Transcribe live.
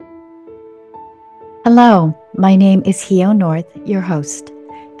Hello, my name is Hio North, your host,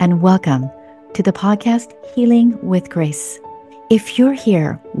 and welcome to the podcast Healing with Grace. If you're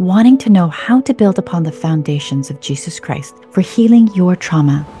here wanting to know how to build upon the foundations of Jesus Christ for healing your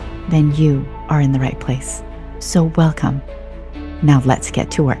trauma, then you are in the right place. So welcome. Now let's get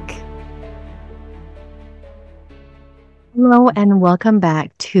to work. Hello, and welcome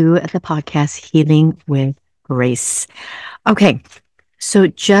back to the podcast Healing with Grace. Okay, so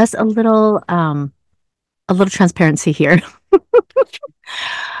just a little transparency here.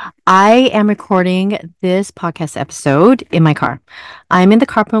 I am recording this podcast episode in my car. I'm in the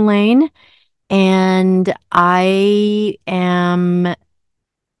carpool lane and I am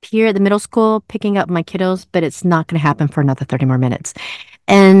here at the middle school picking up my kiddos, but it's not going to happen for another 30 more minutes.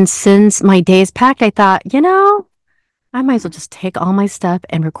 And since my day is packed, I thought, I might as well just take all my stuff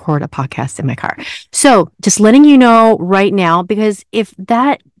and record a podcast in my car. So just letting you know right now, because if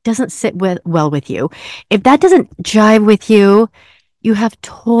that doesn't sit well with you, if that doesn't jive with you, you have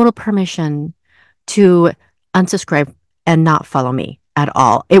total permission to unsubscribe and not follow me at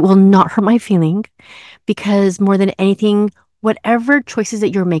all. It will not hurt my feeling because more than anything, whatever choices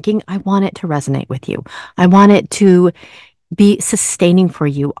that you're making, I want it to resonate with you. I want it to be sustaining for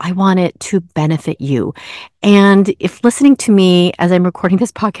you. I want it to benefit you. And if listening to me as I'm recording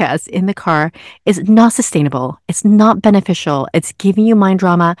this podcast in the car is not sustainable, it's not beneficial, it's giving you mind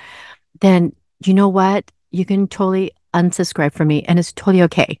drama, then you know what? You can totally unsubscribe from me and it's totally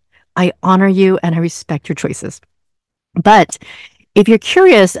okay. I honor you and I respect your choices. But if you're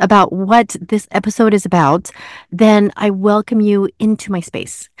curious about what this episode is about, then I welcome you into my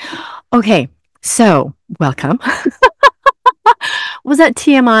space. Okay, so welcome. Was that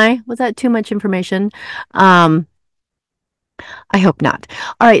TMI? Was that too much information? Um, I hope not.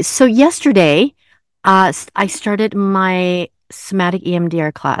 All right. So yesterday, I started my somatic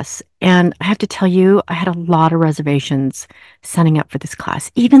EMDR class, and I have to tell you, I had a lot of reservations signing up for this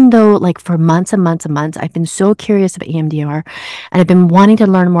class. Even though, like for months and months and months, I've been so curious about EMDR, and I've been wanting to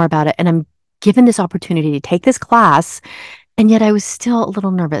learn more about it, and I'm given this opportunity to take this class, and yet I was still a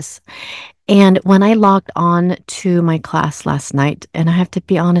little nervous. And when I logged on to my class last night, and I have to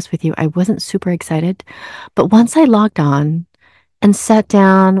be honest with you, I wasn't super excited. But once I logged on and sat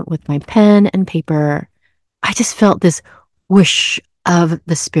down with my pen and paper, I just felt this whoosh of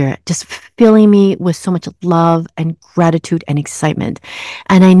the spirit, just filling me with so much love and gratitude and excitement.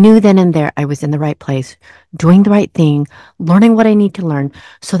 And I knew then and there I was in the right place, doing the right thing, learning what I need to learn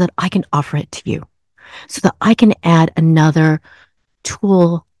so that I can offer it to you, so that I can add another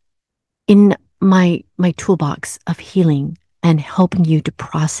tool in my toolbox of healing and helping you to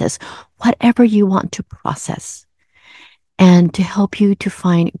process whatever you want to process and to help you to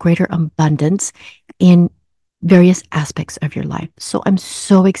find greater abundance in various aspects of your life. So I'm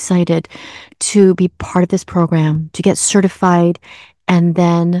so excited to be part of this program, to get certified, and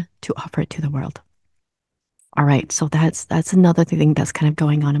then to offer it to the world. All right, so that's another thing that's kind of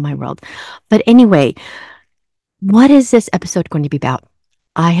going on in my world. But anyway, what is this episode going to be about?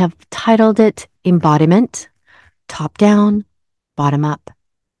 I have titled it Embodiment, Top Down, Bottom Up,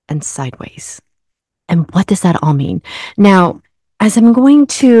 and Sideways. And what does that all mean? Now, as I'm going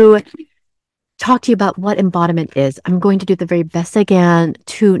to talk to you about what embodiment is, I'm going to do the very best I can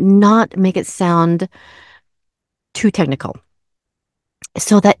to not make it sound too technical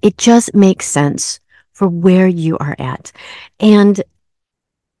so that it just makes sense for where you are at. And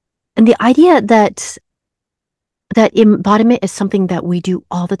the idea that embodiment is something that we do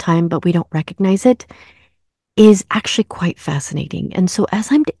all the time, but we don't recognize it, is actually quite fascinating. And so as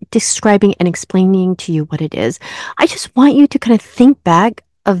I'm describing and explaining to you what it is, I just want you to kind of think back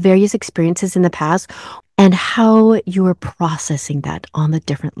of various experiences in the past and how you are processing that on the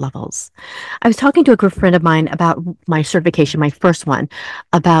different levels. I was talking to a good friend of mine about my certification, my first one,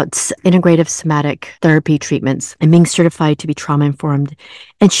 about integrative somatic therapy treatments and being certified to be trauma informed.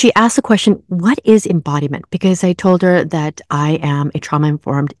 And she asked the question, what is embodiment? Because I told her that I am a trauma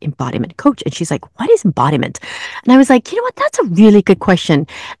informed embodiment coach. And she's like, what is embodiment? And I was like, you know what? That's a really good question. And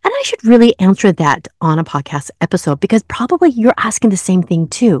I should really answer that on a podcast episode because probably you're asking the same thing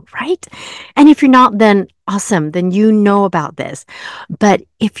too, right? And if you're not, then awesome. Then you know about this. But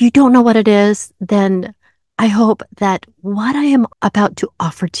if you don't know what it is, then I hope that what I am about to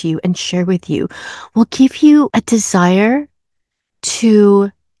offer to you and share with you will give you a desire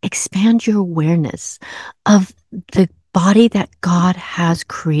to expand your awareness of the body that God has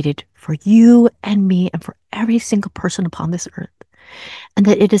created for you and me and for every single person upon this earth. And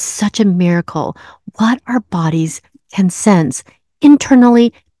that it is such a miracle what our bodies can sense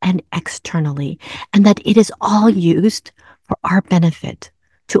internally and externally, and that it is all used for our benefit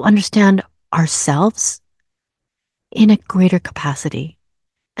to understand ourselves in a greater capacity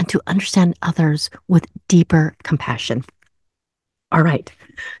and to understand others with deeper compassion. All right.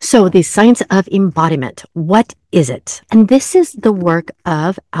 So the science of embodiment, what is it? And this is the work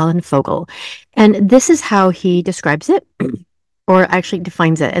of Alan Fogel. And this is how he describes it or actually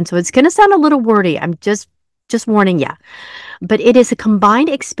defines it. And so it's going to sound a little wordy. I'm just warning you. But it is a combined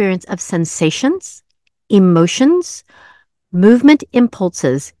experience of sensations, emotions, movement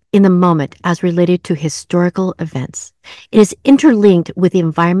impulses in the moment as related to historical events. It is interlinked with the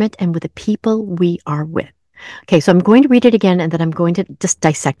environment and with the people we are with. Okay, so I'm going to read it again and then I'm going to just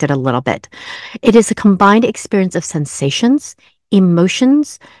dissect it a little bit. It is a combined experience of sensations,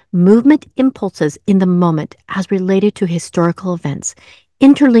 emotions, movement impulses in the moment as related to historical events,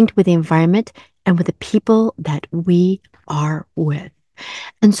 interlinked with the environment and with the people that we are with.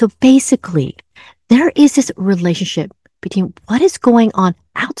 And so basically, there is this relationship between what is going on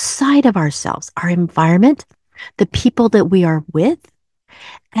outside of ourselves, our environment, the people that we are with,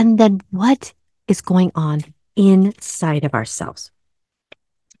 and then what is going on inside of ourselves.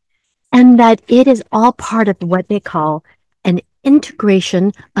 And that it is all part of what they call an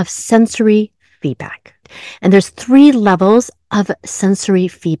integration of sensory feedback. And there's 3 levels of sensory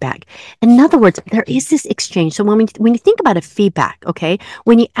feedback. In other words, there is this exchange. So when you think about a feedback, okay,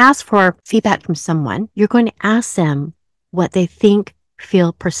 when you ask for feedback from someone, you're going to ask them what they think,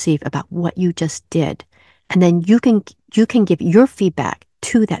 feel, perceive about what you just did. And then you can give your feedback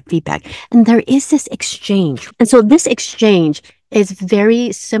to that feedback. And there is this exchange. And so this exchange is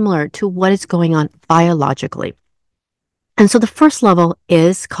very similar to what is going on biologically. And so the first level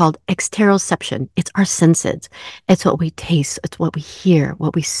is called exteroception. It's our senses. It's what we taste. It's what we hear,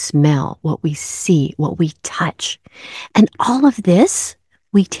 what we smell, what we see, what we touch. And all of this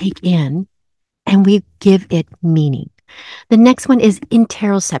we take in and we give it meaning. The next one is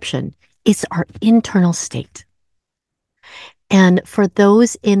interoception. It's our internal state. And for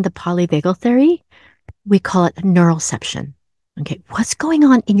those in the polyvagal theory, we call it neuroception. Okay, what's going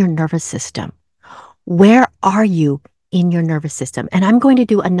on in your nervous system? Where are you in your nervous system? And I'm going to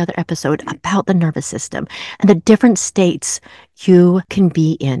do another episode about the nervous system and the different states you can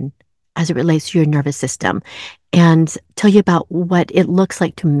be in as it relates to your nervous system and tell you about what it looks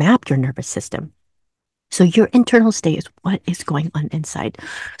like to map your nervous system. So your internal state is what is going on inside.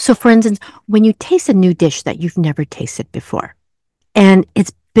 So for instance, when you taste a new dish that you've never tasted before and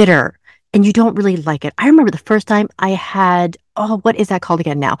it's bitter and you don't really like it. I remember the first time I had, oh, what is that called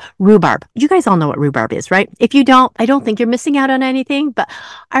again now? Rhubarb. You guys all know what rhubarb is, right? If you don't, I don't think you're missing out on anything. But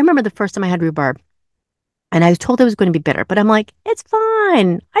I remember the first time I had rhubarb and I was told it was going to be bitter, but I'm like, it's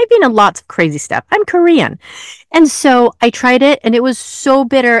fine. I've been in lots of crazy stuff. I'm Korean. And so I tried it and it was so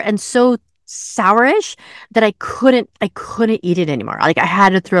bitter and so sourish that I couldn't eat it anymore. Like I had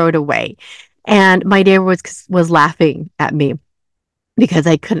to throw it away. And my neighbor was laughing at me because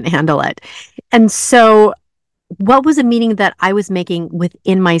I couldn't handle it. And so what was a meaning that I was making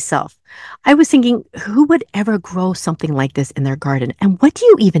within myself? I was thinking, who would ever grow something like this in their garden? And what do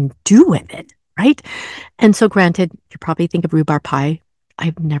you even do with it? Right? And so granted, you probably think of rhubarb pie.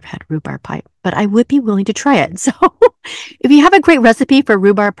 I've never had rhubarb pie, but I would be willing to try it. So if you have a great recipe for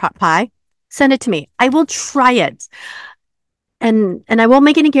rhubarb pie, send it to me. I will try it. And I won't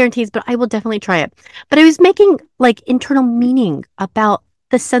make any guarantees, but I will definitely try it. But I was making like internal meaning about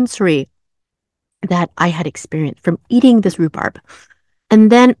the sensory that I had experienced from eating this rhubarb.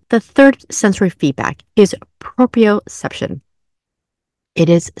 And then the third sensory feedback is proprioception. It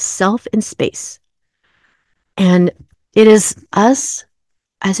is self in space. And it is us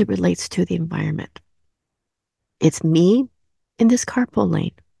as it relates to the environment. It's me in this carpool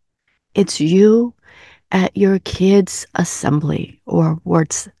lane. It's you at your kids' assembly or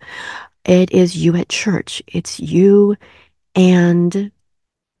words. It is you at church. It's you and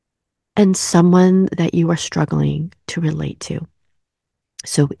someone that you are struggling to relate to.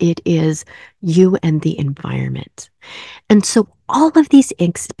 So it is you and the environment. And so all of these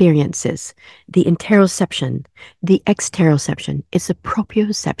experiences, the interoception, the exteroception, it's a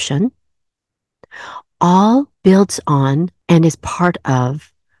proprioception, all builds on and is part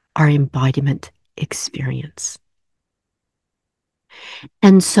of our embodiment experience.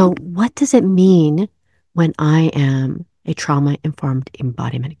 And so what does it mean when I am a trauma-informed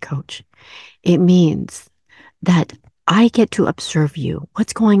embodiment coach? It means that I get to observe you,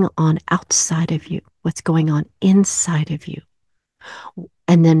 what's going on outside of you, what's going on inside of you,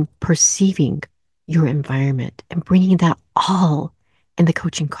 and then perceiving your environment and bringing that all in the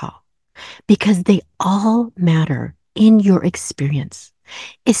coaching call because they all matter in your experience,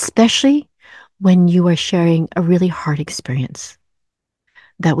 especially when you are sharing a really hard experience.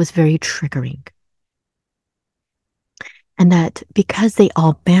 that was very triggering. And that because they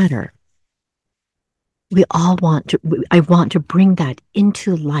all matter, I want to bring that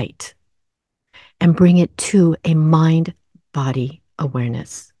into light and bring it to a mind body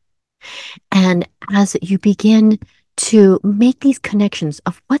awareness. And as you begin to make these connections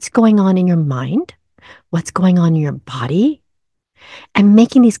of what's going on in your mind, what's going on in your body, and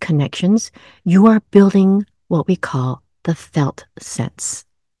making these connections, you are building what we call the felt sense.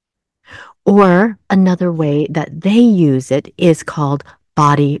 Or another way that they use it is called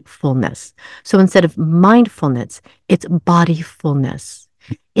body fullness. So instead of mindfulness, it's body fullness.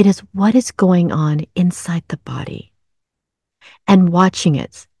 It is what is going on inside the body and watching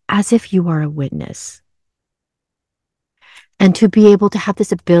it as if you are a witness. And to be able to have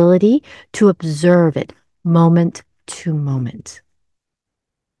this ability to observe it moment to moment.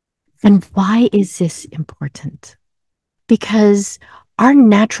 And why is this important? Because our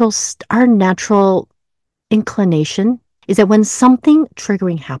natural inclination is that when something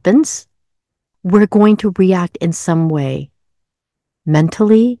triggering happens, we're going to react in some way,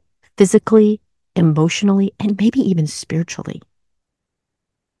 mentally, physically, emotionally, and maybe even spiritually.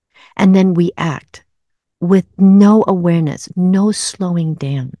 And then we act with no awareness, no slowing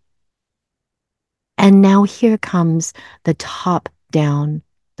down. And now here comes the top down,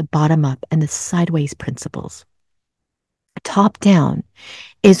 the bottom up, and the sideways principles. Top down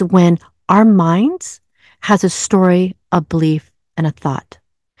is when our minds has a story, a belief, and a thought.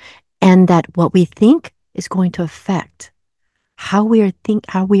 And that what we think is going to affect how we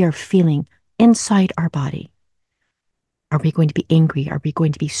are feeling inside our body. Are we going to be angry? Are we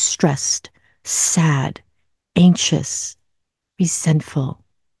going to be stressed, sad, anxious, resentful,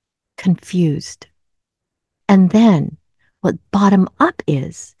 confused? And then what bottom up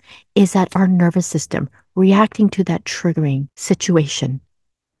is that our nervous system reacting to that triggering situation.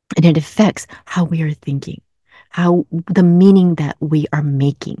 And it affects how we are thinking, how the meaning that we are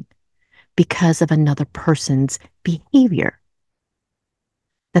making because of another person's behavior.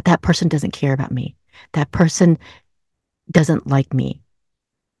 That person doesn't care about me. That person doesn't like me.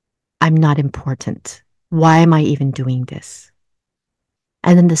 I'm not important. Why am I even doing this?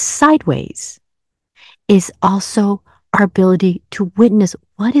 And then the sideways is also our ability to witness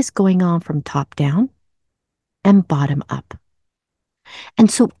what is going on from top down and bottom up. And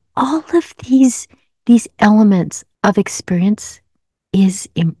so all of these elements of experience is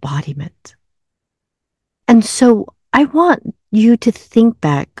embodiment. And so I want you to think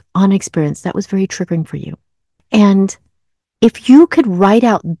back on an experience that was very triggering for you. And if you could write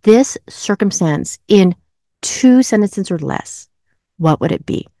out this circumstance in 2 sentences or less, what would it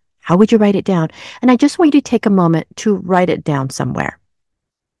be? How would you write it down? And I just want you to take a moment to write it down somewhere.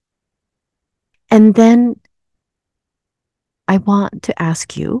 And then I want to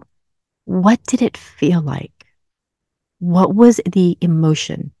ask you, what did it feel like? What was the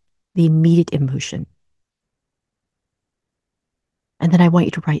emotion, the immediate emotion? And then I want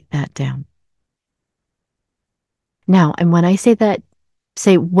you to write that down. Now, and when I say that,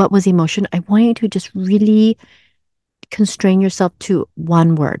 say what was emotion, I want you to just really constrain yourself to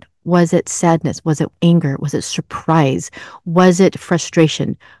one word. Was it sadness? Was it anger? Was it surprise? Was it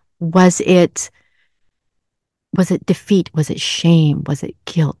frustration? Was it defeat? Was it shame? Was it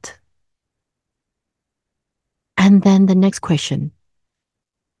guilt? And then the next question,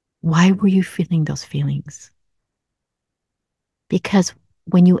 why were you feeling those feelings? Because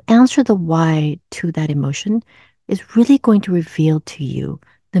when you answer the why to that emotion, it's really going to reveal to you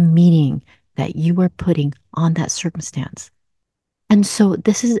the meaning that you are putting on that circumstance. And so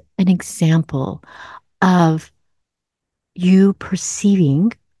this is an example of you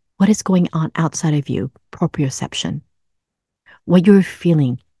perceiving what is going on outside of you, proprioception, what you're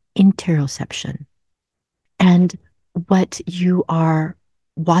feeling, interoception, and what you are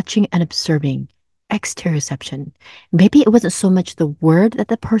watching and observing, exteroception. Maybe it wasn't so much the word that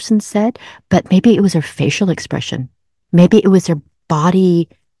the person said, but maybe it was their facial expression. Maybe it was their body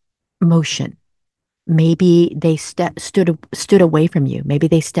motion. Maybe they stood away from you. Maybe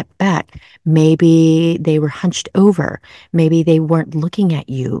they stepped back. Maybe they were hunched over. Maybe they weren't looking at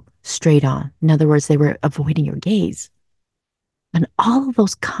you straight on. In other words, they were avoiding your gaze. And all of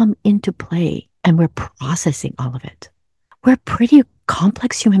those come into play, and we're processing all of it. We're pretty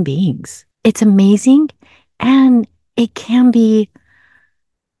complex human beings. It's amazing, and it can be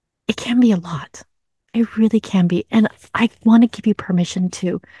a lot. It really can be. And I want to give you permission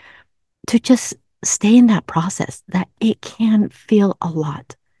to just stay in that process, that it can feel a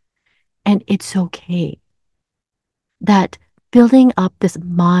lot. And it's okay. That building up this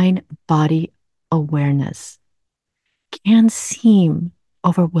mind body awareness can seem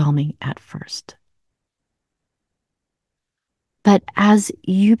overwhelming at first. But as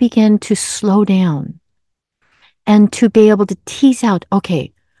you begin to slow down and to be able to tease out,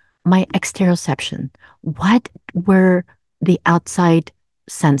 okay, my exteroception, what were the outside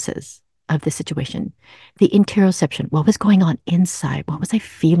senses of the situation? The interoception, what was going on inside? What was I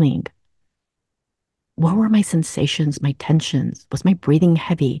feeling? What were my sensations, my tensions? Was my breathing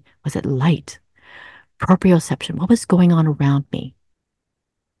heavy? Was it light? Proprioception, what was going on around me?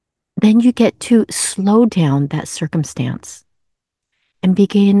 Then you get to slow down that circumstance and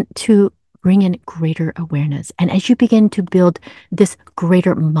begin to bring in greater awareness. And as you begin to build this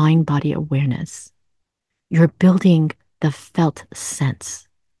greater mind body awareness, you're building the felt sense.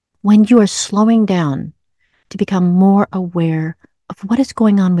 When you are slowing down to become more aware of what is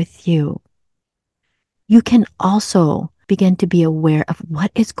going on with you, you can also begin to be aware of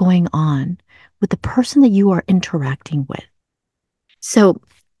what is going on with the person that you are interacting with. So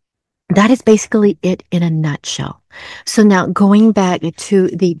that is basically it in a nutshell. So now going back to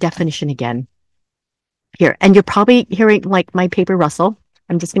the definition again here, and you're probably hearing like my paper rustle.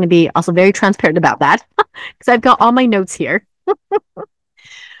 I'm just going to be also very transparent about that because I've got all my notes here.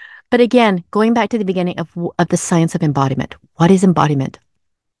 But again, going back to the beginning of the science of embodiment, what is embodiment?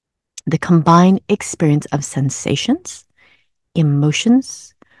 The combined experience of sensations,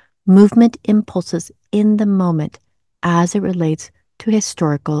 emotions, movement impulses in the moment as it relates to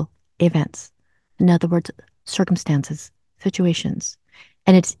historical events. In other words, circumstances, situations.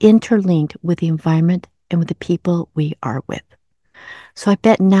 And it's interlinked with the environment and with the people we are with. So I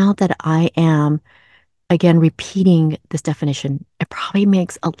bet now that I am, again, repeating this definition, it probably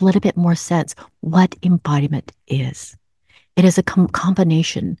makes a little bit more sense what embodiment is. It is a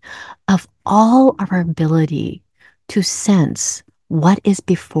combination of all of our ability to sense what is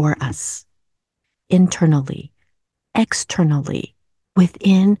before us internally, externally,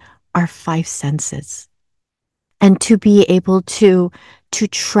 within our five senses. And to be able to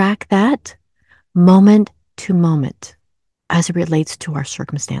track that moment to moment as it relates to our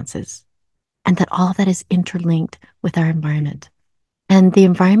circumstances. And that all of that is interlinked with our environment. And the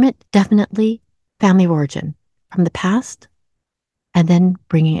environment, definitely family of origin, from the past, and then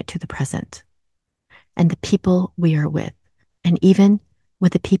bringing it to the present. And the people we are with, and even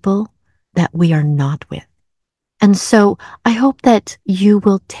with the people that we are not with. And so I hope that you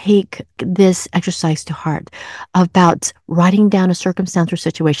will take this exercise to heart about writing down a circumstance or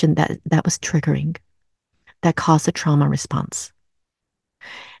situation that was triggering, that caused a trauma response.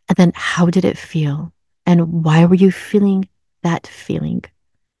 And then how did it feel? And why were you feeling that feeling?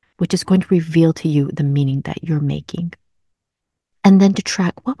 Which is going to reveal to you the meaning that you're making. And then to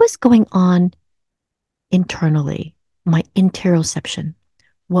track what was going on internally, my interoception.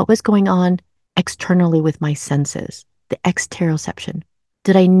 What was going on externally with my senses, the exteroception?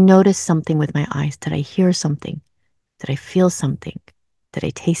 Did I notice something with my eyes? Did I hear something? Did I feel something? Did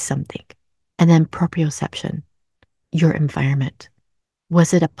I taste something? And then proprioception, your environment.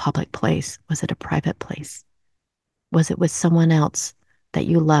 Was it a public place? Was it a private place? Was it with someone else that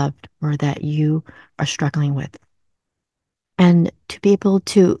you loved or that you are struggling with? And to be able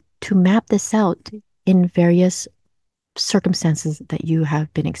to map this out in various circumstances that you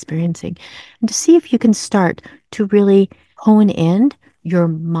have been experiencing, and to see if you can start to really hone in your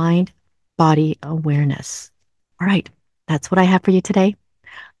mind body awareness. All right, that's what I have for you today.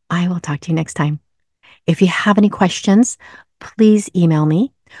 I will talk to you next time. If you have any questions, please email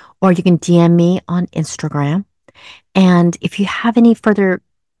me, or you can DM me on Instagram. And if you have any further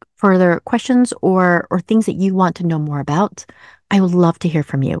questions or things that you want to know more about, I would love to hear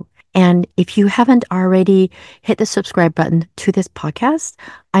from you. And if you haven't already hit the subscribe button to this podcast,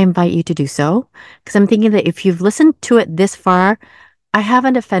 I invite you to do so, because I'm thinking that if you've listened to it this far, I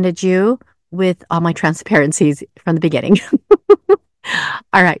haven't offended you with all my transparencies from the beginning.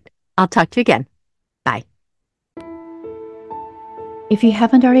 All right, I'll talk to you again. Bye. If you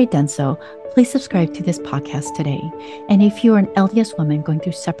haven't already done so, please subscribe to this podcast today. And if you are an LDS woman going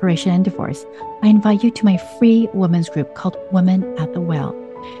through separation and divorce, I invite you to my free women's group called Women at the Well.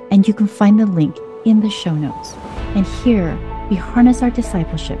 And you can find the link in the show notes. And here we harness our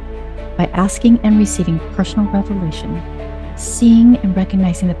discipleship by asking and receiving personal revelation, seeing and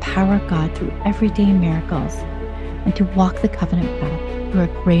recognizing the power of God through everyday miracles, and to walk the covenant path through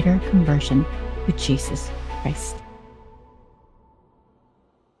a greater conversion with Jesus Christ.